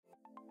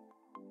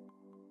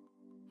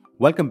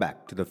Welcome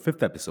back to the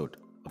fifth episode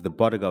of the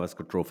Border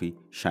Gavaskar Trophy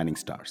Shining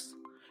Stars.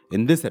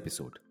 In this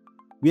episode,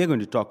 we are going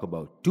to talk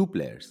about two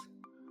players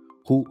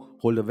who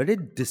hold a very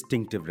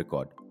distinctive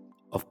record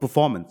of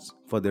performance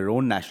for their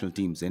own national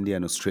teams, India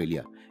and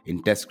Australia,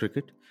 in Test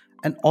cricket,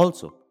 and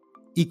also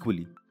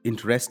equally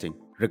interesting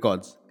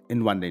records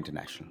in One Day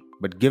International.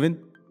 But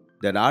given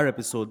that our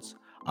episodes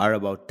are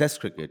about Test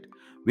cricket,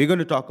 we're going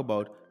to talk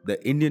about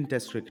the Indian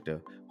Test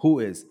cricketer who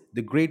is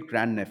the great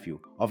grandnephew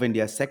of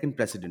India's second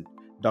president,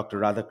 Dr.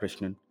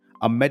 Radhakrishnan,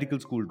 a medical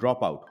school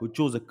dropout who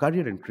chose a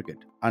career in cricket,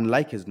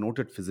 unlike his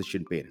noted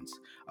physician parents,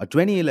 a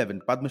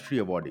 2011 Padma Shri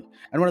awardee,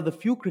 and one of the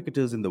few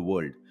cricketers in the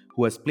world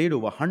who has played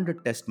over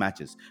 100 test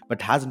matches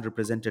but hasn't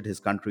represented his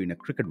country in a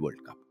Cricket World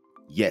Cup.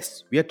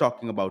 Yes, we are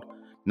talking about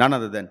none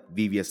other than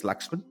VVS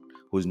Lakshman,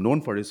 who is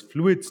known for his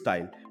fluid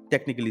style,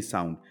 technically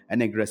sound,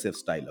 and aggressive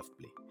style of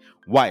play.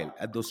 While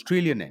at the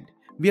Australian end,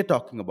 we are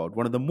talking about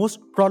one of the most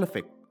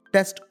prolific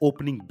Test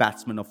opening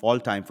batsmen of all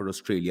time for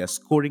Australia,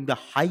 scoring the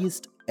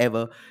highest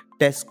ever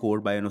Test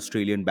score by an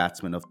Australian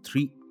batsman of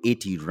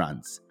 380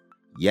 runs.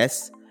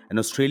 Yes, an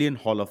Australian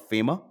Hall of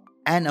Famer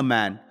and a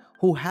man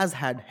who has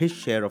had his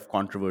share of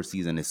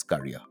controversies in his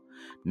career.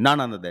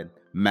 None other than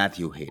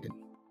Matthew Hayden.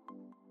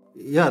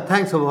 Yeah,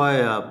 thanks,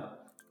 Abhay.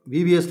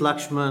 VVS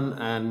Lakshman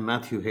and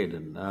Matthew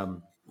Hayden.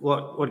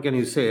 What can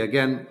you say?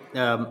 Again,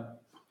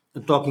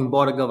 talking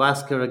Border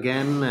Gavaskar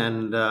again,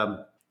 and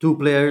two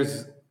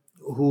players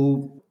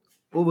who,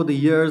 over the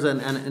years,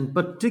 and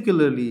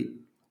particularly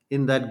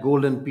in that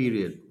golden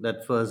period,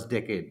 that first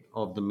decade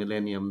of the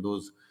millennium,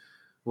 those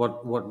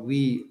what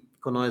we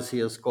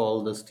connoisseurs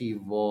call the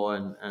Steve Waugh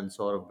and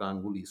Saurav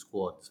Ganguly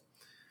squads,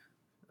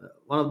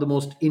 one of the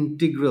most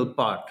integral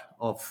part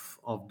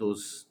of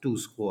those two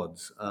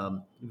squads,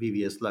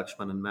 VVS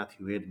Lakshman and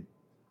Matthew Hayden.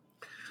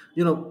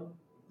 You know,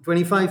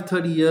 25,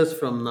 30 years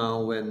from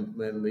now, when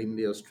the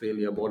India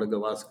Australia Border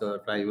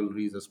Gavaskar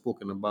rivalries are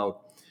spoken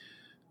about,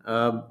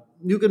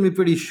 you can be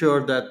pretty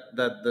sure that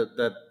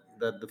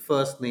the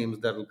first names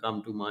that will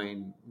come to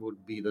mind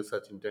would be the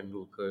Sachin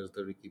Tendulkars,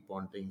 the Ricky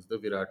Pontings, the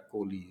Virat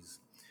Kohlis,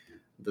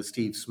 the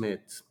Steve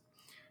Smiths,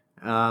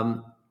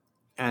 um,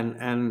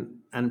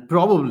 and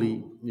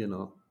probably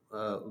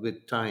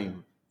with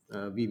time,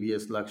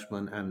 VVS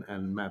Lakshman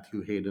and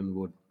Matthew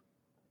Hayden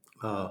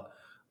uh,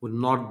 would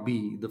not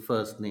be the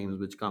first names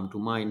which come to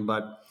mind,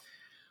 but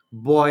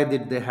boy,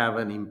 did they have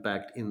an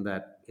impact in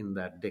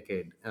that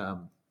decade,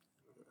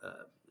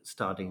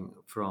 starting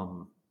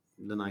from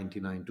the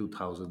 99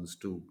 2000s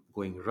to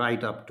going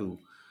right up to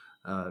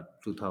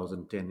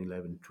 2010,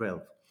 11,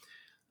 12.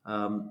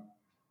 um,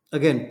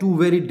 Again, two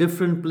very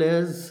different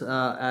players,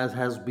 as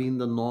has been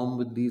the norm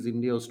with these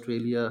India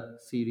Australia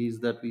series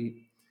that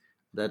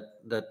that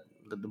that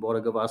the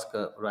Border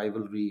Gavaskar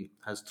rivalry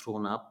has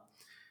thrown up.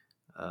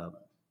 uh,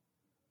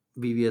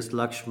 VVS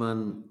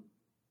Lakshman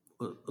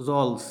was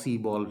all sea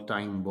ball,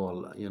 time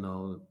ball,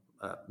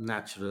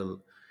 natural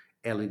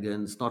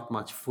elegance, not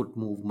much foot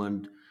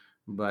movement,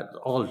 but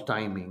all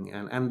timing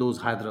and those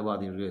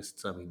Hyderabadi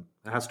wrists. I mean,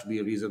 there has to be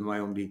a reason why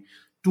only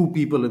two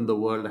people in the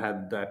world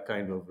had that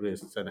kind of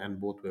wrists,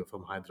 and both were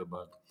from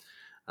Hyderabad,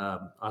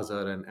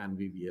 Azhar and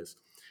VVS.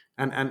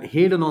 And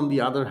Hayden, on the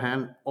other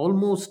hand,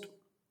 almost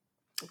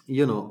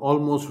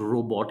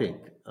robotic,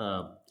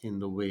 in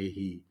the way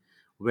he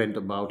went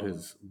about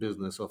his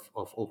business of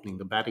opening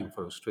the batting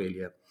for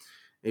Australia.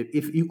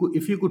 If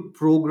you could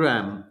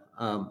program,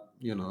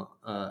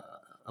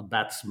 a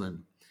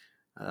batsman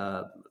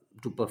uh,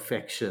 to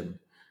perfection,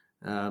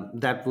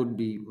 that would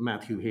be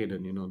Matthew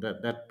Hayden.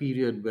 That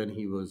period when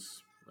he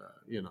was,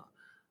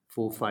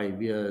 4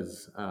 5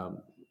 years,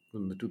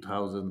 from the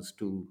 2000s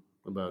to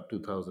about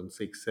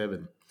 2006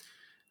 7,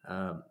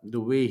 the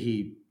way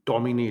he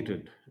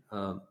dominated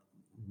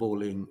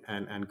bowling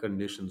and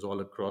conditions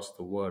all across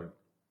the world,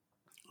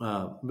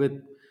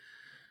 with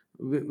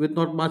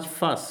not much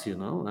fuss.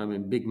 I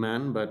mean, big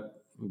man,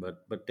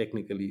 but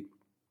technically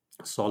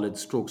solid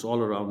strokes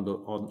all around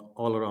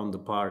the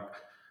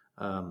park.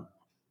 Um,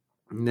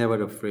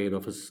 Never afraid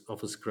of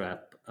a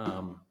scrap,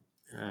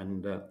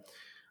 and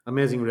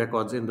amazing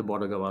records in the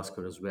Border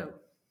Gavaskar as well.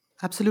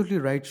 Absolutely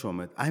right,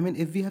 Shomit. I mean,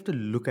 if we have to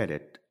look at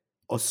it,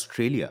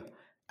 Australia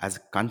as a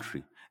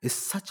country is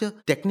such a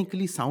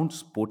technically sound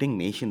sporting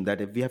nation that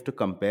if we have to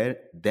compare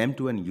them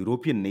to an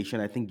European nation,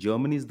 I think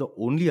Germany is the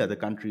only other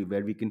country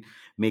where we can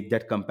make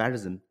that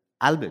comparison.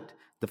 Albeit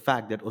the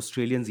fact that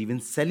Australians even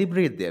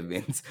celebrate their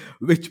wins,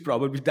 which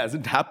probably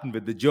doesn't happen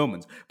with the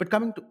Germans. But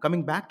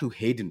coming back to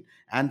Hayden,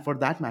 and for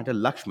that matter,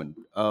 Lakshman,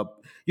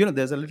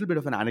 there's a little bit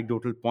of an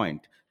anecdotal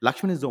point.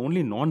 Lakshman is the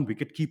only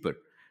non-wicket keeper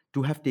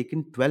to have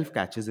taken 12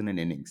 catches in an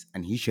innings,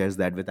 and he shares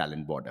that with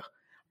Alan Border.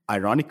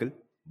 Ironical,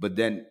 but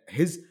then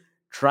his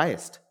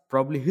triest,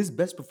 probably his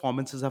best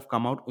performances have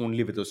come out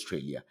only with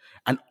Australia.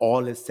 And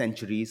all his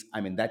centuries,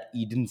 I mean, that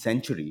Eden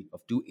century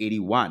of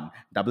 281,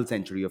 double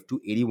century of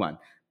 281,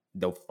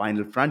 the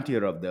final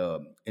frontier of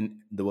in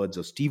the words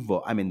of Steve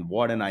Waugh, I mean,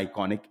 what an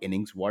iconic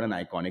innings, what an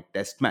iconic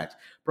test match.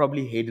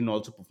 Probably Hayden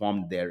also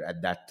performed there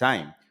at that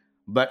time.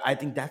 But I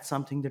think that's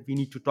something that we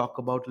need to talk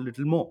about a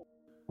little more.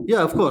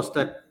 Yeah, of course.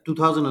 That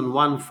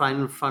 2001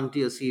 Final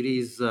Frontier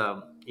series,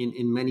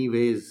 in many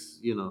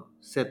ways,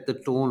 set the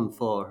tone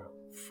for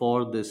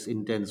this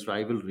intense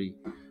rivalry,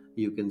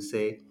 you can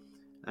say,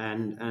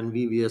 and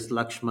VVS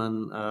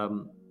Lakshman,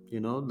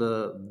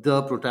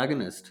 the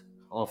protagonist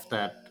of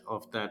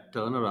that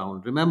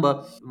turnaround.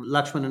 Remember,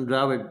 Lakshman and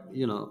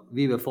Dravid,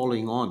 we were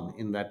following on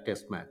in that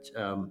Test match,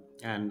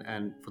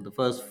 and for the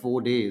first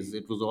 4 days,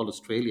 it was all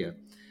Australia,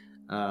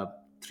 uh,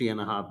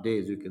 3.5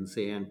 days, you can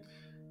say, and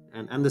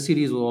the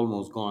series was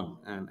almost gone,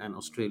 and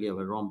Australia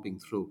were romping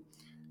through,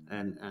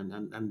 and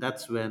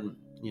that's when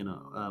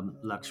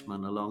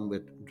Lakshman, along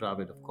with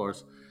Dravid, of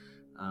course,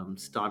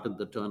 started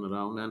the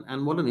turnaround,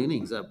 and what an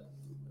innings!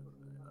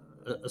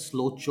 A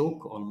slow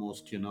choke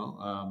almost,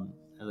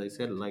 as I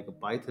said, like a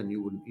python.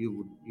 You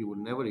would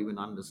never even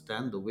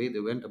understand the way they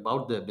went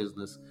about their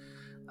business.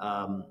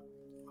 um,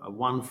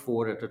 One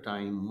four at a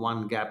time,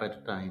 one gap at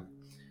a time.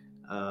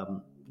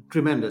 um,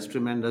 tremendous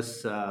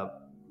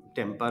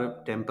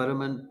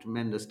temperament,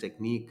 tremendous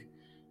technique,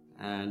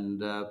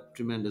 and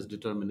tremendous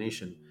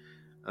determination.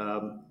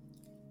 um,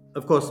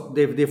 of course,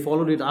 they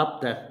followed it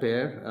up, that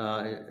pair,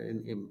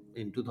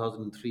 in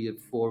 2003 and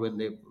 4, when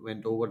they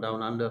went over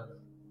down under,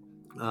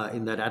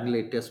 in that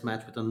Adelaide Test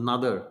match, with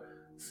another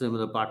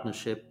similar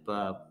partnership.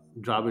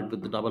 Dravid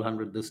with the double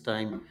hundred this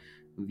time,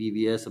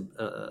 VVS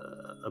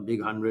a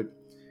big hundred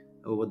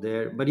over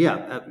there. But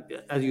yeah,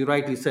 as you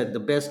rightly said, the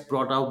best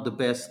brought out the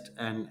best,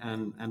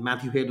 and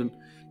Matthew Hayden,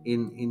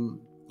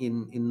 in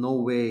no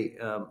way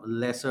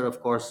lesser.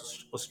 Of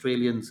course,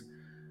 Australians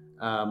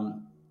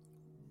um,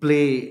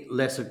 play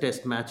lesser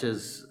Test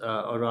matches,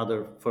 or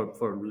rather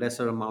for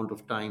lesser amount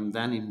of time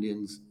than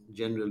Indians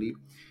generally.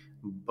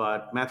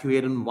 But Matthew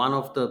Hayden, one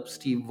of the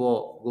Steve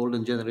Waugh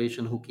golden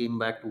generation who came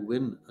back to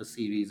win a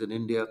series in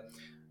India,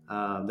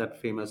 that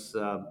famous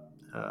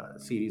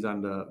series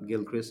under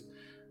Gilchrist,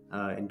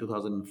 in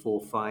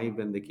 2004-5,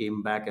 when they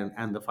came back,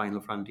 and the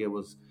final frontier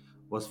was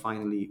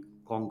finally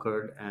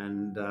conquered,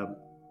 and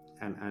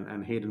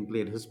Hayden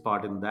played his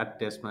part in that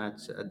Test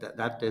match,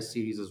 that Test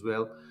series as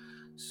well.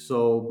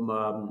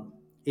 So,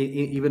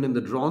 even in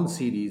the drawn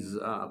series,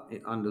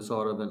 under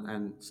Saurav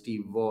and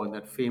Steve Waugh, in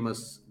that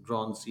famous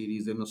drawn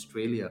series in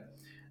Australia,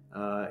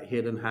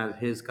 Hayden has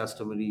his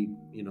customary,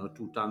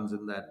 2 tons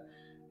in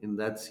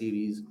that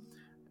series.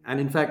 And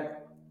in fact,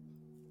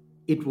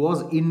 it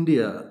was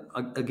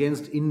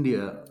against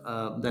India,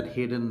 that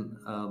Hayden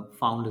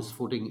found his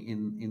footing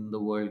in the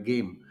world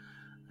game.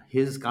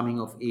 His coming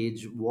of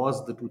age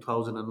was the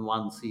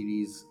 2001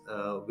 series,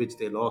 which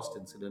they lost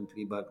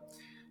incidentally, but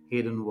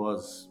Hayden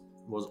was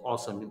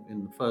awesome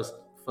in the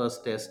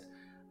first Test.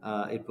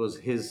 It was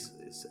his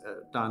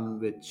ton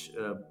which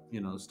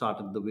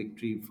started the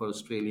victory for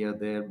Australia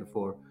there,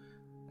 before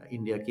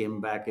India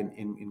came back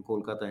in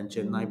Kolkata and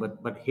Chennai.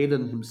 But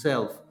Hayden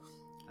himself,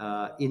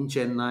 in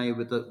Chennai,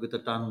 with a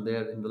ton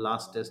there in the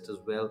last Test as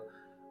well.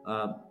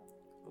 Uh,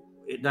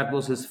 that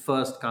was his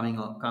first coming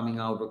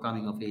out or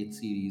coming of age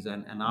series,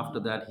 and after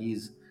that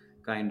he's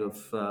kind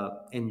of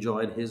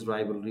enjoyed his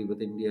rivalry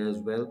with India as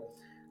well.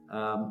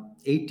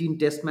 18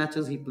 Test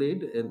matches he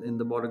played in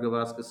the Border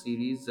Gavaskar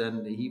series,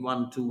 and he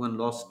won two and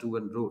lost two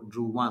and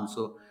drew one.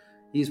 So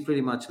he's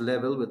pretty much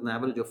level with an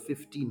average of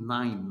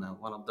 59,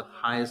 one of the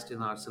highest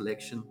in our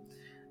selection.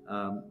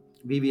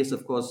 VVS,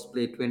 of course,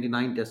 played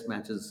 29 Test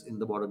matches in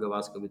the Border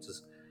Gavaskar, which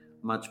is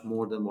much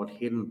more than what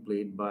Hayden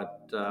played,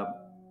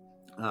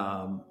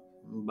 um,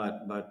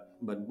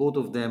 but both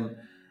of them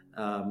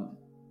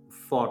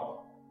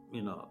fought,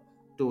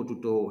 toe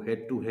to toe,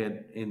 head to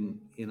head,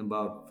 in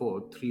about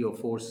 3 or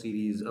 4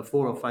 series,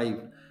 4 or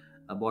 5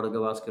 Border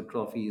Gavaskar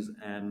trophies,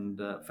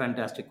 and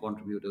fantastic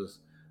contributors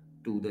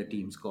to their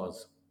team's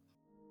cause.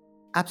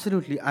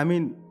 Absolutely.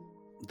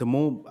 The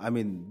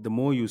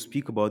more you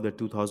speak about the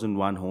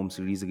 2001 home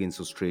series against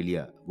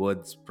Australia,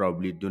 words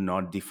probably do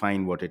not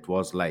define what it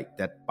was like.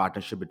 That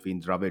partnership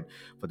between Dravid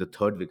for the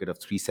third wicket of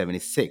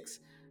 376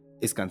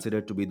 is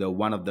considered to be the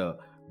one of the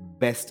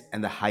best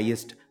and the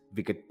highest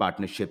wicket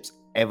partnerships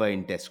ever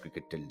in Test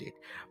cricket till date.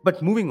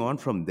 But moving on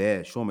from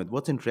there, Shomit,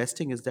 what's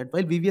interesting is that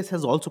while VVS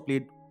has also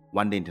played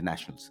one-day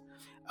internationals,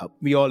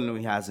 we all know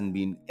he hasn't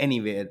been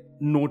anywhere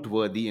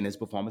noteworthy in his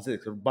performances,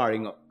 except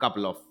barring a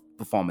couple of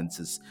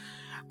performances.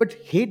 But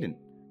Hayden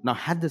now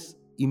had this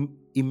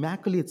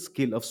immaculate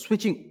skill of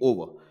switching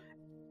over,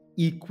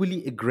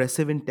 equally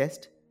aggressive in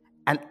Test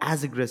and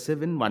as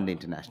aggressive in one day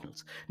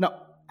internationals.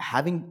 Now,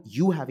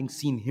 having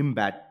seen him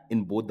bat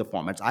in both the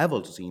formats, I have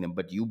also seen him,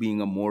 but you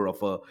being a more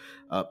of a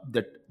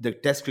the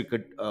Test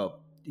cricket,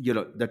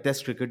 the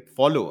Test cricket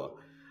follower,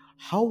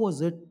 how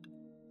was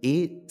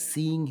it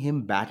seeing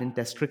him bat in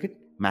Test cricket,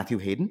 Matthew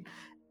Hayden,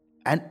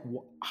 and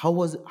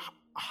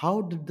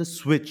how did the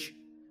switch,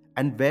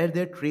 and were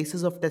there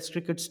traces of Test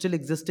cricket still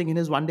existing in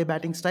his one day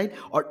batting style,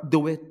 or there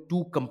were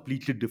two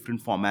completely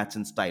different formats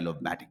and style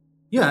of batting?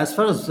 Yeah, as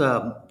far as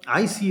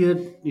I see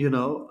it,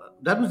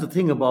 that was the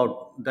thing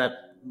about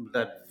that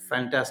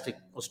fantastic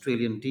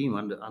Australian team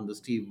under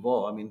Steve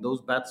Waugh. I mean,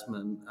 those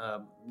batsmen,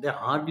 they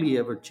hardly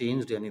ever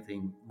changed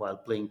anything while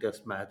playing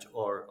Test match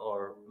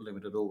or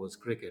limited overs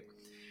cricket,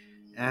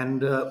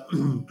 and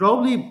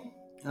probably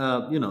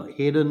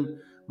Hayden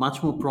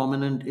much more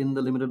prominent in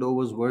the limited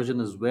overs version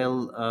as well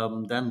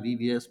than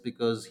VVS,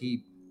 because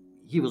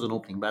he was an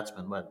opening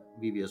batsman, but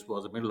VVS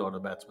was a middle order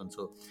batsman.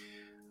 So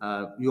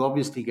you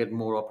obviously get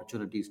more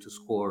opportunities to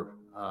score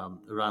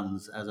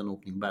runs as an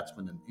opening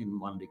batsman in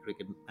one day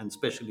cricket, and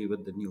especially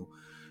with the new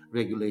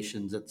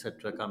regulations,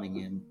 etc., coming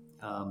in.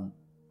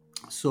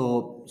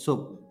 So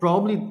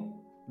probably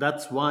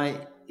that's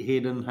why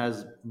Hayden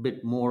has a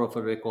bit more of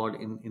a record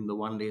in the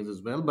one days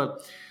as well.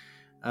 But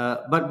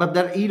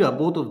that era,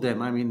 both of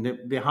them, I mean,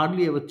 they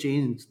hardly ever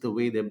changed the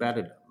way they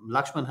batted.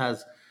 Lakshman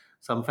has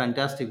some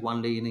fantastic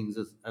one day innings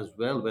as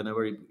well.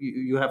 Whenever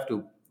you have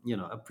to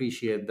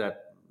appreciate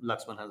that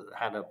Lakshman has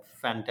had a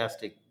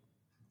fantastic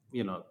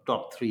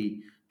top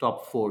three,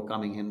 top four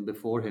coming in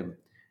before him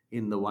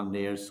in the one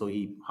dayers, so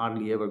he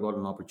hardly ever got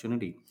an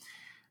opportunity.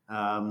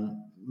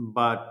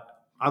 But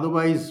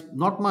otherwise,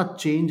 not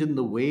much change in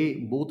the way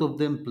both of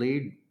them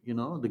played,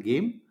 the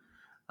game.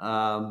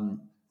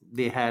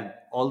 They had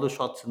all the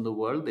shots in the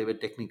world. They were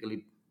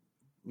technically,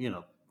 you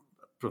know,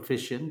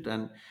 proficient,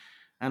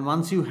 and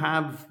once you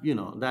have,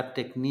 that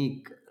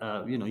technique,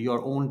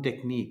 your own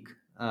technique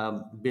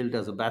built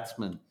as a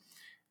batsman,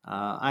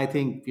 I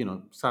think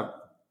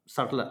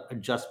subtle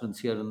adjustments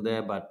here and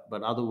there, but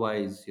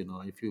otherwise,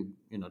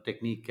 if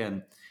technique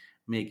can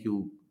make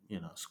you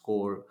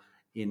score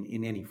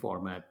in any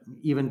format.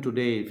 Even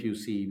today, if you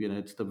see,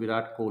 it's the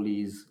Virat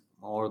Kohlis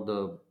or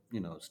the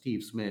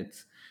Steve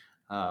Smiths,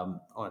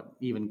 or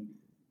even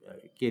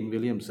Kane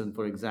Williamson,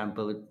 for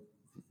example.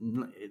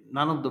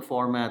 None of the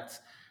formats,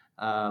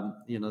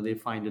 they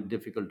find it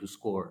difficult to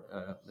score.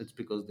 It's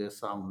because they're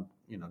sound,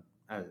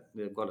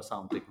 they've got a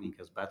sound technique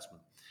as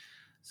batsmen.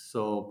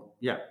 So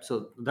yeah,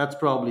 so that's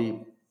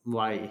probably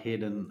why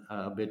Hayden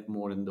a bit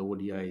more in the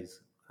ODIs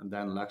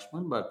than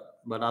Lakshman,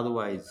 but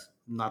otherwise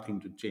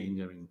nothing to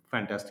change. I mean,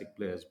 fantastic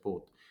players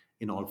both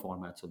in all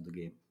formats of the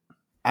game.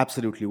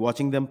 Absolutely.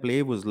 Watching them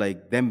play was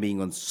like them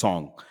being on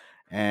song.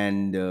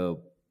 And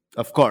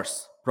of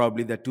course,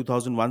 probably the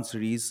 2001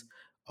 series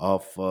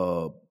of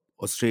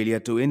Australia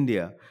to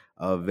India,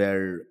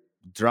 where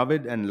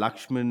Dravid and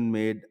Lakshman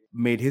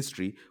made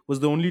history, was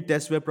the only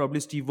test where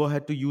probably Steve Waugh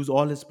had to use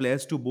all his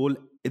players to bowl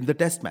in the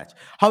test match.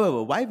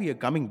 However, why we are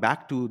coming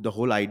back to the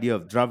whole idea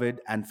of Dravid,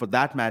 and for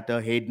that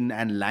matter, Hayden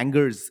and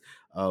Langer's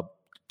uh,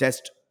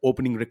 test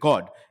opening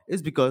record,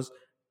 is because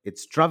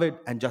it's Dravid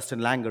and Justin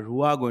Langer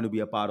who are going to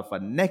be a part of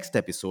our next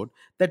episode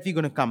that we're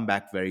going to come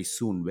back very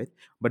soon with.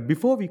 But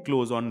before we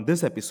close on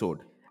this episode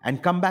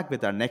and come back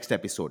with our next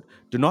episode,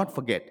 do not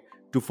forget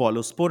to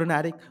follow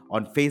Sportanatic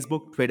on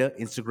Facebook, Twitter,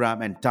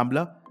 Instagram, and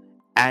Tumblr.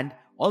 And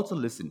also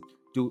listen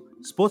to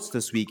Sports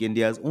This Week,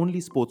 India's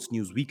only sports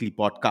news weekly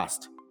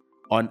podcast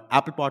on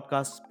Apple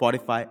Podcasts,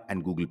 Spotify,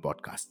 and Google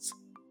Podcasts.